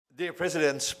Dear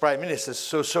Presidents, Prime Ministers,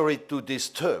 so sorry to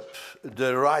disturb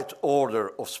the right order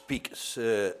of speakers,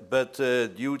 but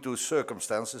due to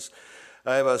circumstances,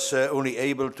 I was only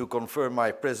able to confirm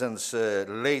my presence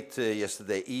late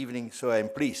yesterday evening, so I'm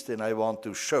pleased and I want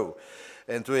to show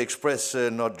and to express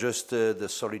not just the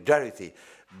solidarity,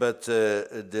 but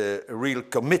the real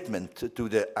commitment to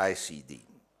the ICD.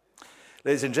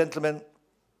 Ladies and gentlemen,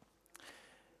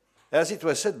 as it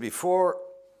was said before,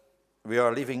 we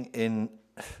are living in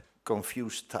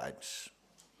confused times.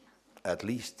 At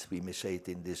least we may say it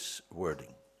in this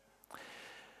wording.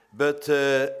 But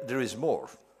there is more.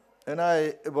 And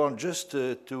I want just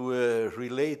to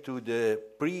relate to the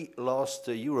pre-last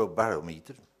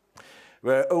Eurobarometer,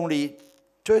 where only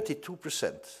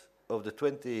 32% of the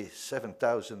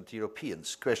 27,000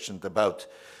 Europeans questioned about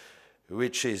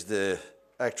which is the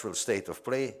actual state of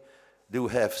play do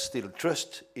have still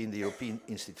trust in the European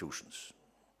institutions.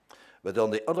 But on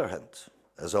the other hand,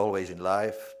 as always in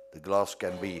life, the glass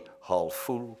can be half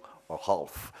full or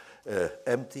half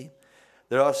empty.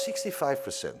 There are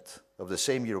 65% of the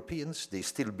same Europeans, they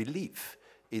still believe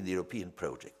in the European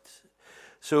project.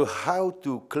 So how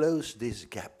to close this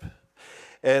gap?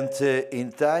 And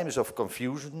in times of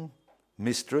confusion,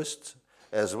 mistrust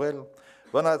as well,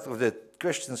 one out of the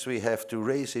questions we have to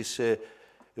raise is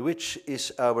which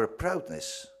is our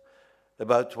proudness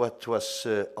about what was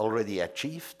already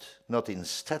achieved, not in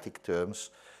static terms,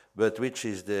 but which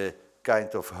is the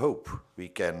kind of hope we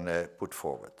can put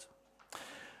forward.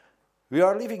 We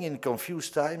are living in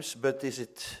confused times, but is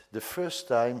it the first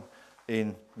time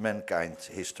in mankind's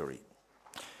history?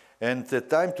 And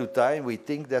time to time, we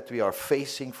think that we are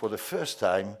facing for the first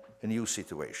time a new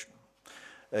situation.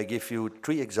 I give you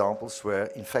 3 examples where,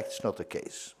 in fact, it's not the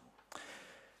case.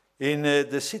 In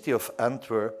the city of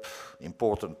Antwerp,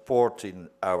 important port in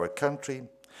our country,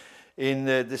 in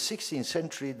the 16th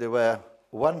century there were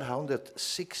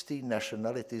 160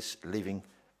 nationalities living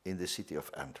in the city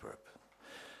of Antwerp.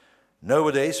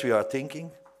 Nowadays we are thinking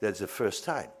that's the first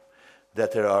time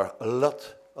that there are a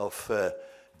lot of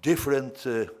different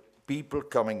people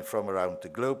coming from around the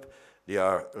globe. They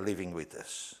are living with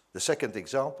us. The second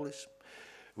example is,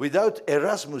 without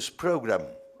Erasmus program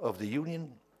of the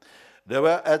Union, there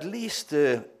were at least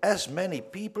as many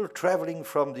people traveling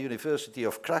from the University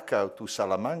of Krakow to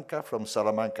Salamanca, from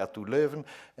Salamanca to Leuven,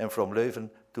 and from Leuven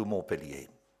to Montpellier.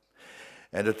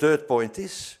 And the third point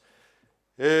is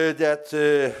that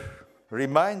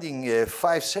reminding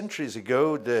 5 centuries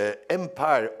ago the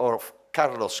empire of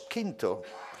Carlos V,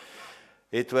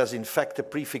 it was in fact a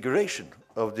prefiguration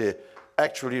of the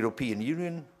actual European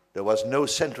Union. There was no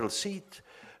central seat.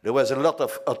 There was a lot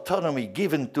of autonomy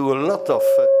given to a lot of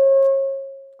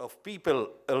people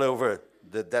all over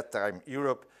that time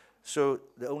Europe. So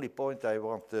the only point I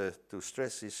want to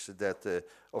stress is that,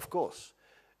 of course,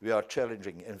 we are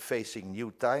challenging and facing new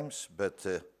times, but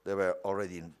there were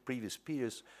already in previous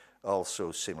periods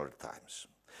also similar times.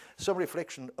 Some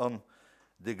reflection on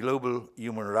the global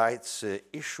human rights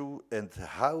issue and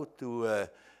how to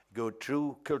go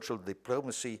through cultural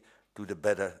diplomacy to the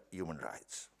better human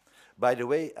rights. By the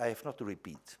way, I have not to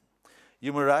repeat.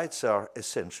 Human rights are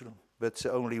essential, but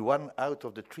only 1 out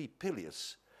of the 3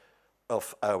 pillars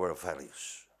of our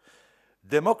values.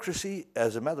 Democracy,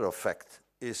 as a matter of fact,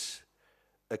 is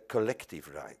a collective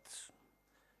right.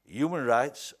 Human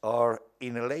rights are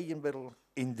inalienable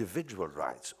individual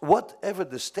rights. Whatever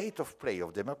the state of play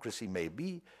of democracy may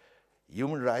be,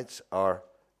 human rights are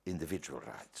individual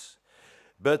rights.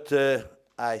 But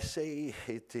I say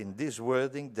it in this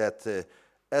wording that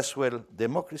as well,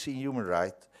 democracy and human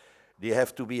rights, they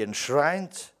have to be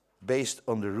enshrined based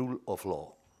on the rule of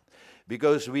law.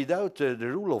 Because without the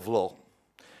rule of law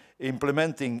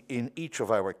implementing in each of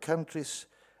our countries,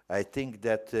 I think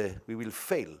that we will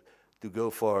fail to go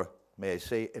for, may I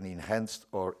say, an enhanced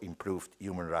or improved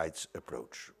human rights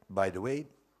approach. By the way,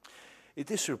 it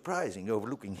is surprising,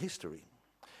 overlooking history,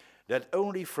 that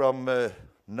only from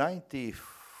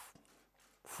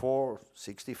 94,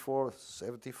 64,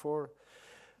 74,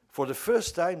 for the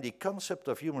first time the concept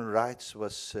of human rights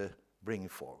was bringing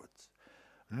forward.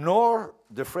 Nor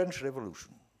the French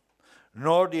Revolution,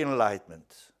 nor the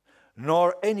Enlightenment,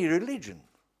 nor any religion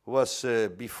was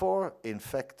before, in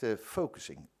fact,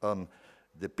 focusing on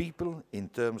the people in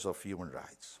terms of human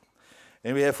rights.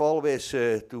 And we have always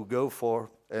to go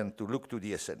for and to look to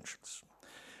the essentials.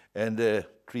 And the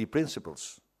 3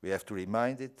 principles, we have to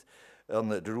remind it, on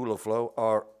the rule of law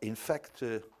are, in fact,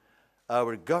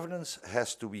 our governance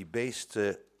has to be based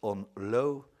on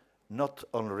law, not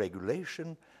on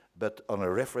regulation, but on a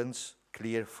reference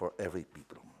clear for every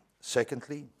people.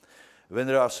 Secondly, when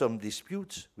there are some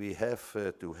disputes, we have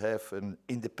to have an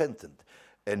independent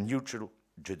and neutral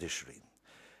judiciary.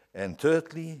 And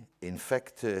thirdly, in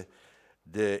fact,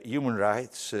 the human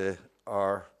rights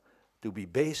are to be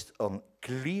based on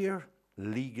clear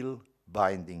legal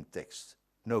binding text.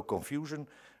 No confusion,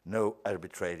 no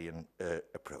arbitrarian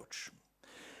approach.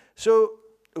 So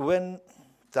when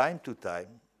time to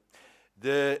time,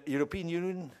 the European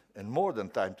Union, and more than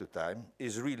time to time,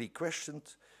 is really questioned,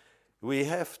 we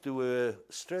have to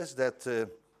stress that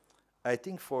I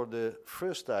think for the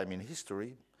first time in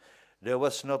history, there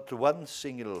was not one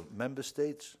single member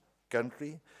state,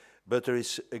 country, but there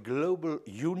is a global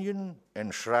union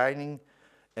enshrining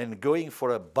and going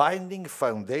for a binding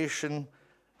foundation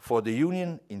for the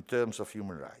union in terms of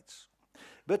human rights.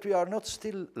 But we are not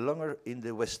still longer in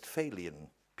the Westphalian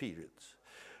period,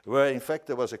 where in fact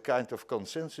there was a kind of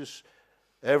consensus.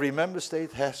 Every member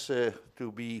state has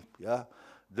to be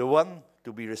the one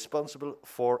to be responsible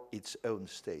for its own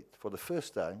state. For the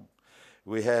first time,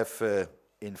 we have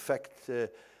in fact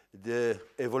the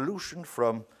evolution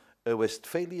from a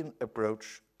Westphalian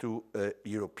approach to a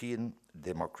European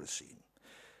democracy.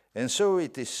 And so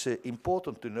it is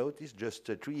important to notice, just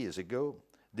 3 years ago,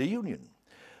 the Union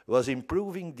was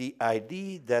improving the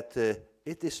idea that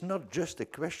it is not just a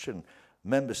question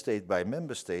member state by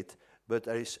member state, but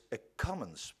there is a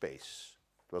common space.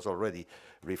 It was already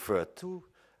referred to,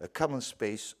 a common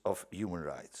space of human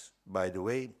rights. By the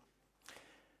way,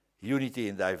 unity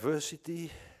in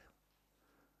diversity,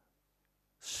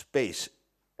 space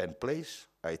and place,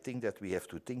 I think that we have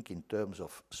to think in terms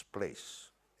of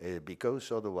place,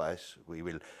 because otherwise we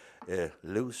will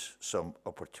lose some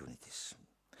opportunities.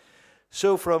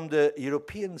 So from the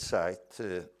European side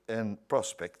and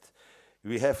prospect,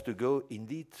 we have to go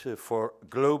indeed for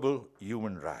global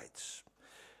human rights.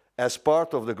 As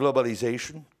part of the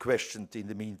globalization, questioned in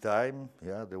the meantime,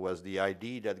 there was the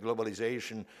idea that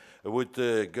globalization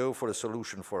would go for a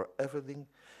solution for everything,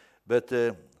 but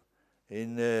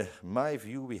in my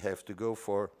view, we have to go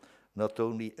for not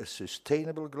only a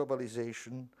sustainable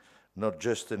globalization, not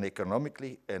just an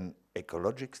economically and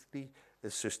ecologically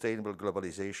sustainable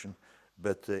globalization,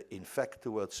 but in fact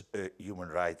towards a human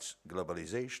rights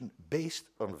globalization based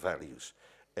on values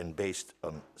and based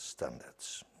on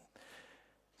standards.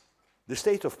 The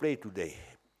state of play today,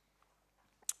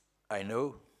 I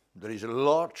know there is a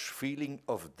large feeling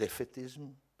of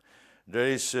defeatism, there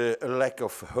is a lack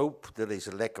of hope, there is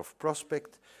a lack of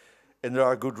prospect, and there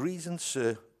are good reasons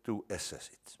to assess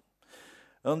it.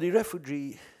 On the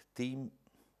refugee theme,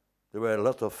 there were a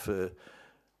lot of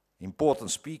important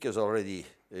speakers already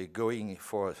going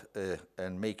for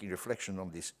and making reflection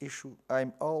on this issue.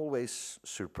 I'm always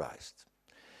surprised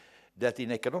that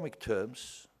in economic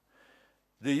terms,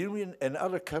 the Union and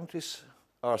other countries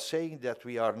are saying that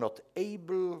we are not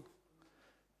able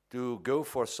to go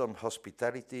for some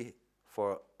hospitality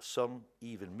for some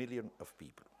even million of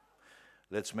people.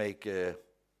 Let's make a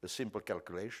simple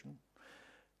calculation.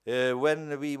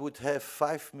 When we would have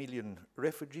 5 million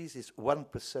refugees, it's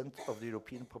 1% of the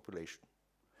European population.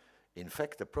 In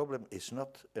fact, the problem is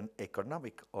not an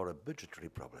economic or a budgetary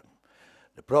problem.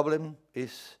 The problem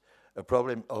is a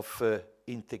problem of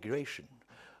integration,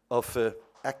 of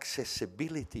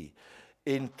accessibility,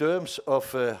 in terms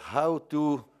of how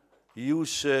to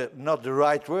use, not the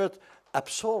right word,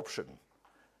 absorption.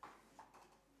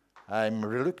 I'm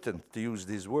reluctant to use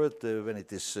this word when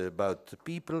it is about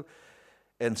people,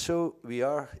 and so we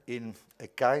are in a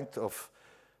kind of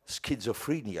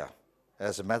schizophrenia,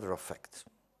 as a matter of fact.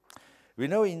 We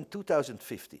know in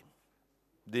 2050,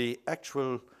 the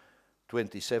actual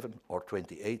 27 or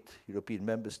 28 European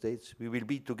member states, we will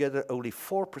be together only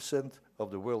 4%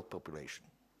 of the world population.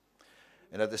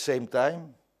 And at the same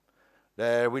time,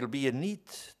 there will be a need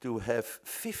to have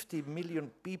 50 million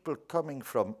people coming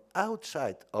from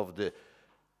outside of the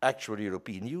actual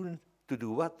European Union to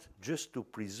do what? Just to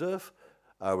preserve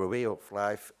our way of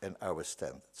life and our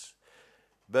standards.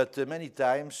 But many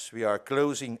times we are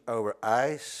closing our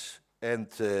eyes and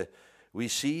we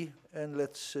see, and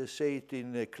let's say it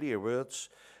in clear words,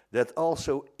 that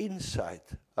also inside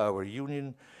our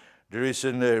union there is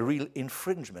a real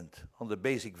infringement on the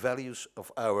basic values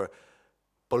of our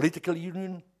political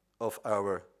union, of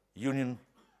our union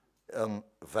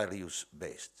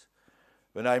values-based.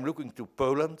 When I'm looking to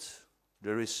Poland,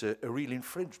 there is a real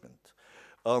infringement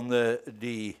on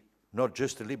not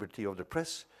just the liberty of the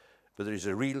press, but there is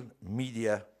a real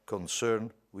media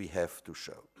concern we have to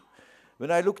show.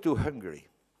 When I look to Hungary,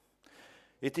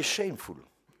 it is shameful,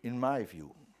 in my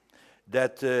view,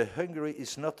 that Hungary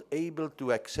is not able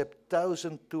to accept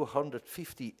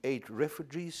 1,258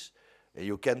 refugees.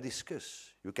 You can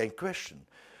discuss, you can question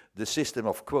the system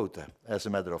of quota, as a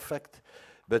matter of fact,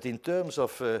 but in terms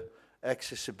of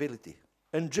accessibility.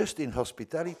 And just in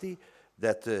hospitality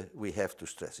that we have to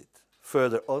stress it.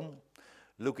 Further on,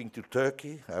 looking to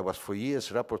Turkey, I was for years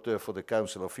rapporteur for the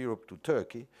Council of Europe to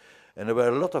Turkey, and there were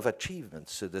a lot of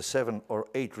achievements, the 7 or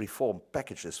 8 reform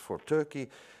packages for Turkey,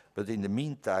 but in the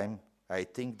meantime, I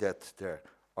think that there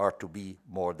are to be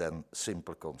more than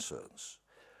simple concerns.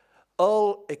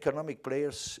 All economic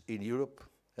players in Europe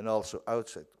and also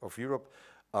outside of Europe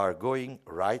are going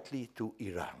rightly to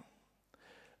Iran.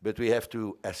 But we have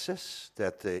to assess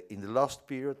that in the last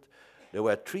period there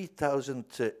were 3,000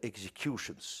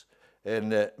 executions,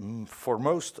 and for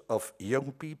most of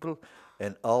young people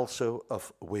and also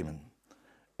of women.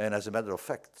 And as a matter of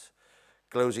fact,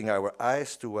 closing our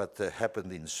eyes to what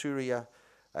happened in Syria,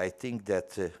 I think that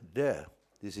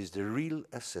this is the real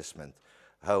assessment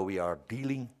how we are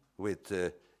dealing with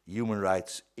the human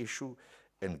rights issue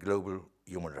and global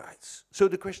human rights. So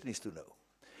the question is to know,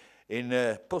 in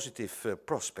a positive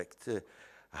prospect,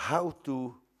 how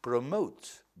to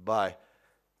promote by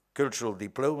cultural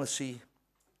diplomacy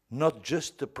not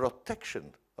just the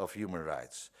protection of human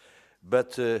rights,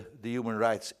 but the human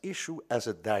rights issue as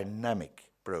a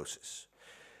dynamic process.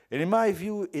 And in my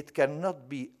view, it cannot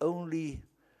be only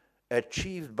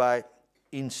achieved by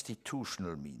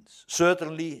institutional means.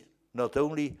 Certainly not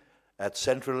only at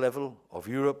central level of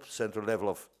Europe, central level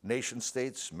of nation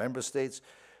states, member states,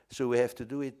 so we have to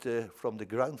do it from the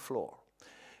ground floor.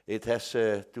 It has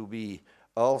to be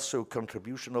also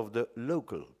contribution of the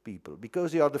local people,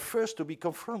 because they are the first to be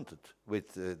confronted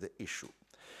with the issue.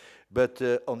 But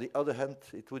on the other hand,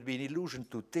 it would be an illusion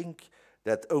to think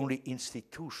that only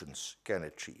institutions can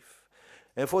achieve.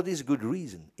 And for this good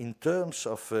reason, in terms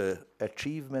of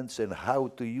achievements and how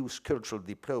to use cultural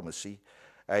diplomacy,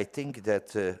 I think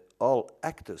that all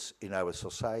actors in our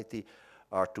society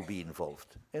are to be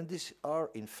involved. And these are,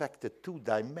 in fact, the 2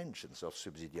 dimensions of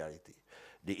subsidiarity.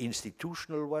 The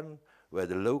institutional one, where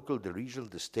the local, the regional,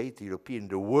 the state, the European,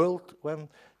 the world one,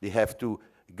 they have to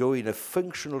go in a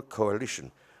functional coalition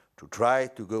to try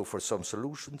to go for some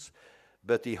solutions.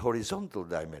 But the horizontal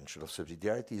dimension of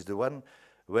subsidiarity is the one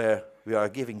where we are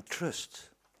giving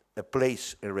trust, a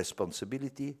place and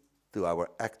responsibility to our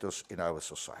actors in our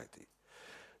society.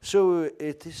 So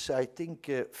it is, I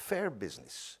think, fair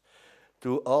business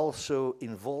to also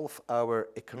involve our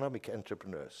economic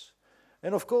entrepreneurs.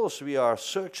 And of course, we are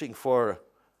searching for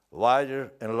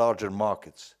wider and larger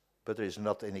markets, but there is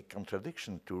not any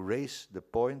contradiction to raise the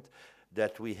point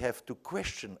that we have to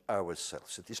question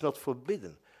ourselves. It is not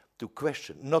forbidden to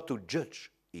question, not to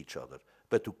judge each other,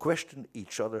 but to question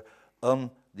each other on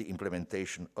the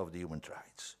implementation of the human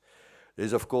rights. There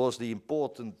is, of course, the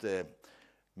important,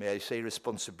 may I say,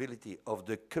 responsibility of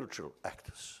the cultural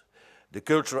actors. The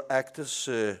cultural actors,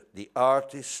 the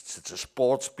artists, the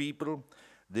sports people,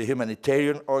 the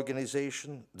humanitarian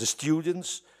organization, the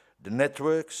students, the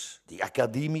networks, the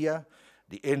academia,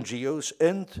 the NGOs,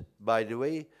 and, by the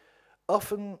way,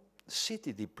 often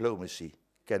city diplomacy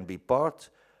can be part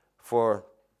for,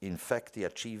 in fact, the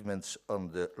achievements on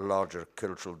the larger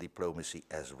cultural diplomacy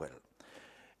as well.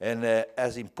 And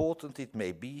as important it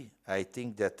may be, I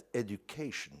think that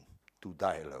education to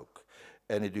dialogue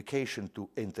and education to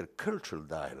intercultural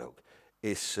dialogue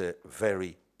is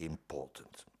very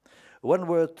important. One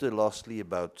word, lastly,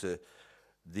 about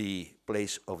the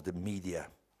place of the media.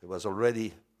 There was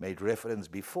already made reference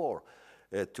before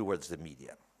towards the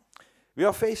media. We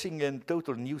are facing a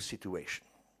total new situation.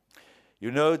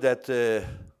 You know that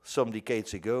some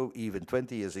decades ago, even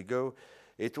 20 years ago,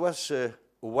 it was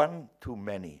one too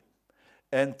many.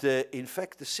 And in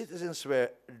fact, the citizens were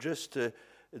just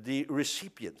the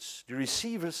recipients, the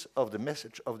receivers of the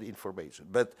message, of the information.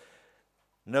 But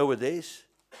nowadays,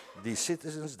 the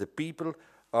citizens, the people,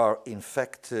 are in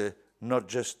fact not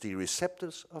just the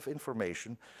receptors of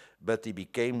information, but they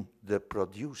became the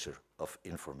producer of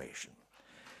information.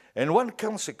 And one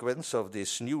consequence of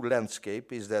this new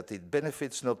landscape is that it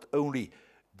benefits not only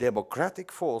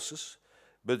democratic forces,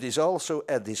 but is also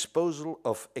at disposal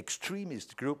of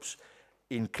extremist groups,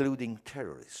 including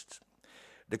terrorists.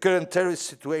 The current terrorist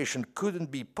situation couldn't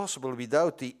be possible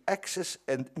without the access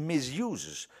and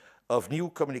misuses of new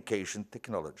communication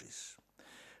technologies.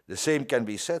 The same can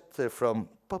be said from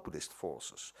populist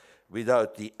forces.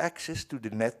 Without the access to the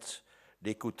net,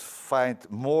 they could find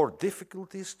more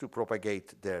difficulties to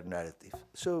propagate their narrative.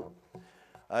 So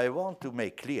I want to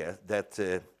make clear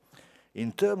that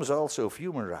in terms also of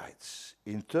human rights,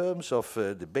 in terms of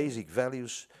the basic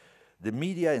values, the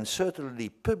media and certainly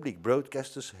public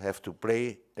broadcasters have to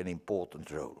play an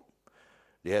important role.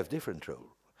 They have different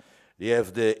roles. They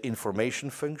have the information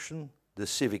function, the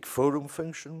civic forum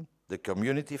function, the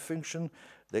community function,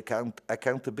 the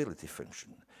accountability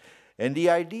function. And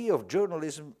the idea of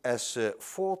journalism as a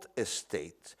fourth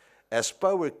estate, as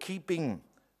power keeping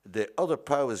the other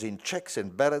powers in checks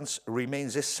and balance,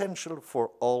 remains essential for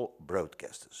all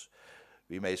broadcasters.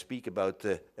 We may speak about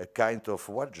a kind of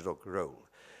watchdog role.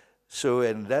 So,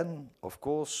 and then, of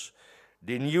course,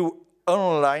 the new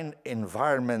online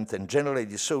environment and generally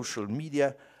the social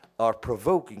media are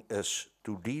provoking us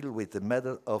to deal with the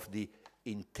matter of the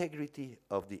integrity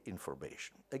of the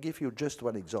information. I give you just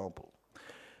one example.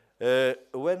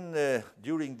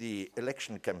 During the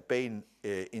election campaign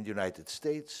in the United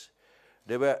States,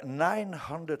 there were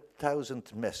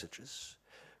 900,000 messages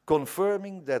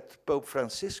confirming that Pope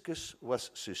Franciscus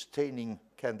was sustaining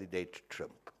candidate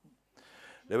Trump.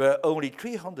 There were only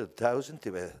 300,000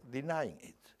 who were denying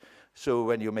it. So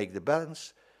when you make the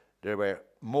balance, there were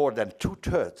more than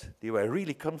 2/3. They were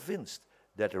really convinced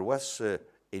that there was,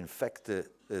 in fact, a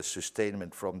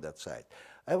sustainment from that side.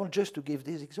 I want just to give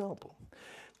this example,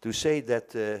 to say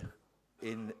that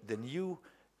in the new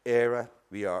era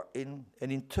we are in,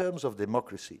 and in terms of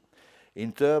democracy,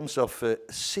 in terms of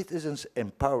citizens'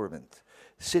 empowerment,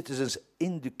 citizens'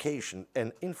 education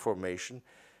and information,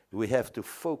 we have to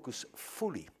focus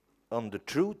fully on the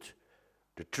truth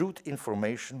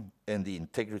information, and the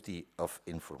integrity of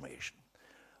information.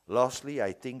 Lastly,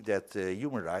 I think that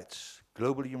human rights,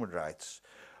 global human rights,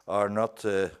 are not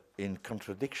in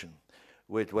contradiction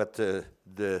with what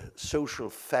the social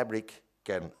fabric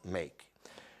can make.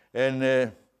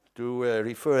 And to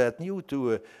refer anew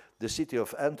to the city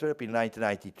of Antwerp in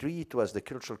 1993, it was the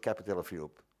cultural capital of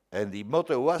Europe. And the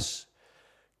motto was,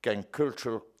 "Can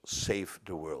culture save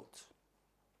the world?"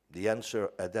 The answer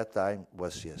at that time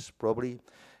was yes. Probably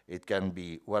it can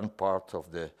be one part of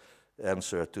the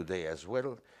answer today as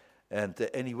well. And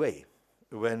anyway,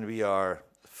 when we are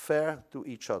fair to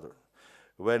each other,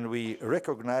 when we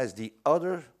recognize the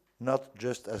other not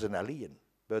just as an alien,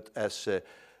 but as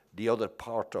the other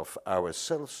part of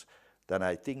ourselves, then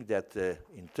I think that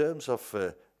in terms of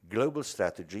global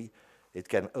strategy, it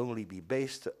can only be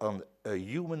based on a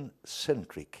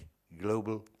human-centric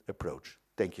global approach.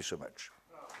 Thank you so much.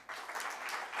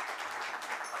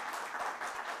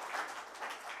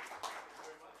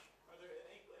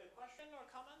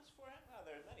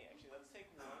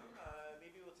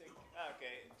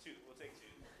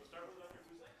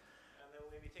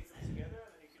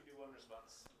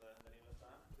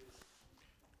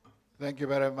 Thank you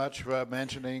very much for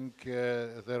mentioning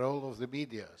the role of the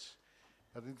medias.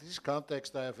 But in this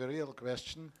context, I have a real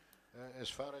question. As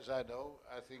far as I know,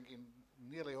 I think in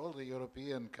nearly all the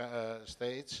European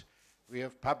states, we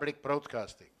have public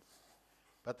broadcasting.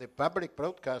 But the public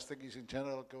broadcasting is in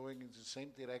general going in the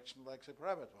same direction like the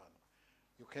private one.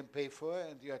 You can pay for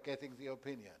it and you are getting the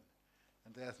opinion.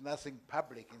 And there's nothing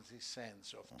public in this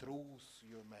sense of truth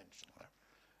you mentioned.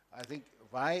 I think,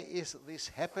 why is this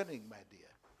happening, my dear?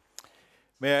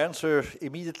 May I answer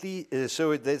immediately?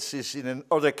 So this is in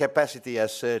another capacity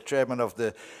as chairman of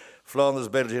the Flanders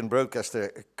Belgian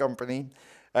Broadcaster Company.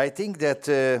 I think that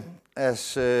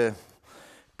as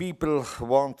people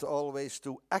want always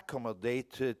to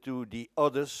accommodate to the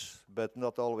others, but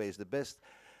not always the best,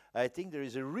 I think there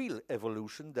is a real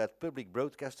evolution that public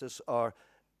broadcasters are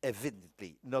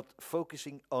evidently not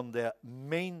focusing on their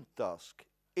main task: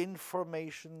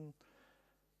 information,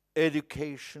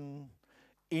 education,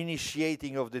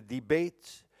 initiating of the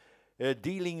debate,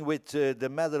 dealing with the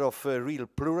matter of real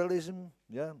pluralism.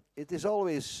 Yeah, it is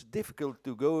always difficult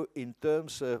to go in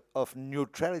terms of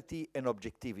neutrality and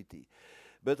objectivity.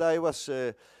 But I was,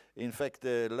 in fact,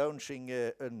 launching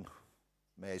an,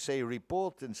 may I say,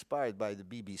 report inspired by the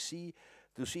BBC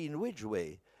to see in which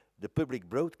way the public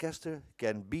broadcaster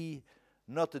can be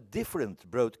not a different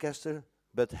broadcaster,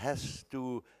 but has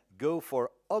to go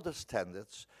for other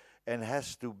standards and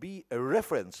has to be a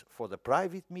reference for the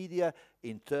private media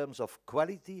in terms of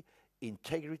quality,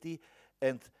 integrity,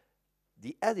 and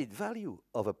the added value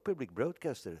of a public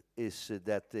broadcaster is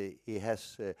that he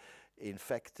has, in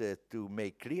fact, to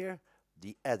make clear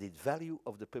the added value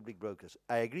of the public broadcaster.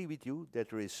 I agree with you that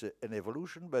there is an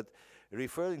evolution, but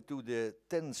referring to the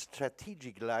 10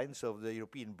 strategic lines of the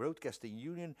European Broadcasting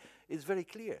Union, it's very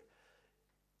clear.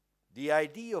 The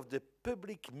idea of the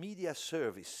public media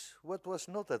service, what was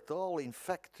not at all, in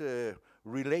fact,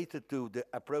 related to the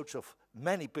approach of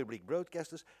many public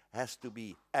broadcasters, has to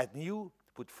be anew,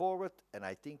 put forward, and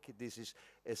I think this is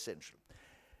essential.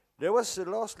 There was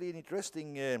lastly an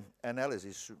interesting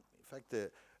analysis, in fact, a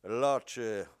large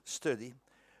study,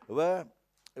 where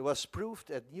it was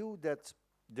proved anew that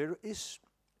there is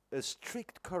a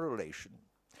strict correlation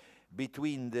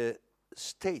between the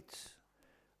state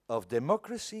of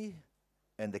democracy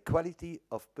and the quality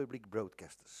of public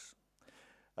broadcasters.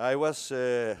 I was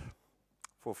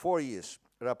for 4 years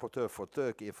rapporteur for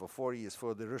Turkey and for 4 years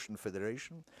for the Russian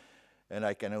Federation. And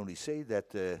I can only say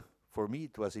that for me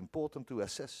it was important to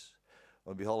assess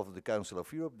on behalf of the Council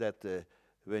of Europe that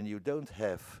when you don't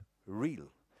have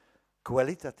real,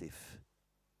 qualitative,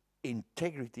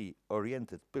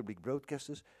 integrity-oriented public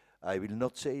broadcasters, I will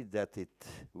not say that it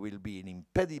will be an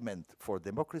impediment for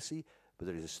democracy, but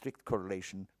there is a strict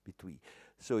correlation between.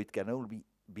 So it can only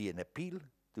be an appeal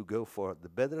to go for the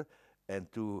better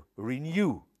and to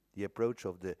renew the approach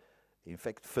of the, in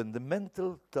fact,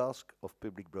 fundamental task of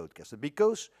public broadcaster.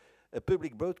 Because a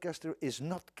public broadcaster is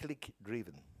not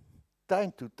click-driven.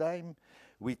 Time to time,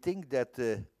 we think that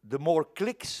the more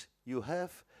clicks you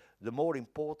have, the more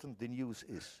important the news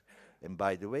is. And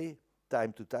by the way,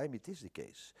 time to time it is the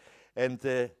case. And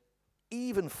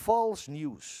even false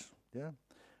news, yeah,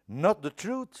 not the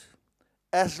truth,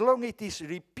 as long as it is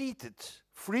repeated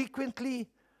frequently,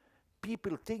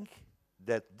 people think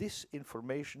that this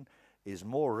information is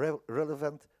more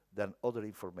relevant than other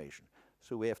information.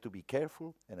 So we have to be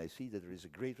careful, and I see that there is a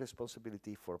great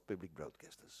responsibility for public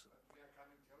broadcasters. We are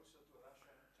coming closer to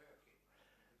Russia and Turkey,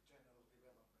 the general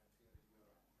development here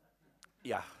in Europe.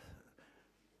 Yeah.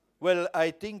 Well,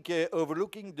 I think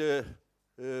overlooking the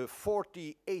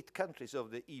 48 countries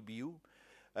of the EBU,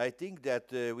 I think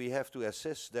that we have to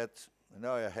assess that,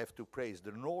 now I have to praise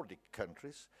the Nordic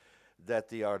countries, that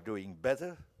they are doing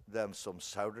better than some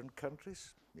southern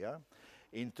countries, yeah,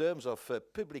 in terms of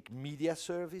public media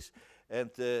service. And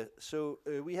so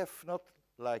we have not,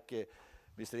 like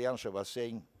Mr. Janssen was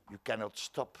saying, you cannot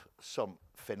stop some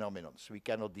phenomena. We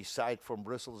cannot decide from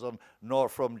Brussels on, nor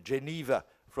from Geneva,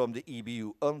 from the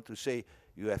EBU on, to say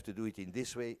you have to do it in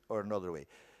this way or another way.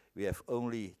 We have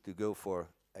only to go for,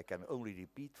 I can only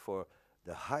repeat, for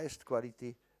the highest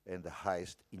quality and the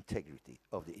highest integrity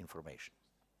of the information.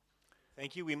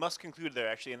 Thank you. We must conclude there,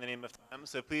 actually, in the name of time.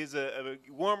 So please, a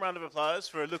warm round of applause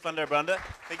for Luc van der Brande.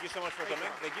 Thank you so much for coming.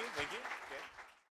 Thank you. Thank you. Okay.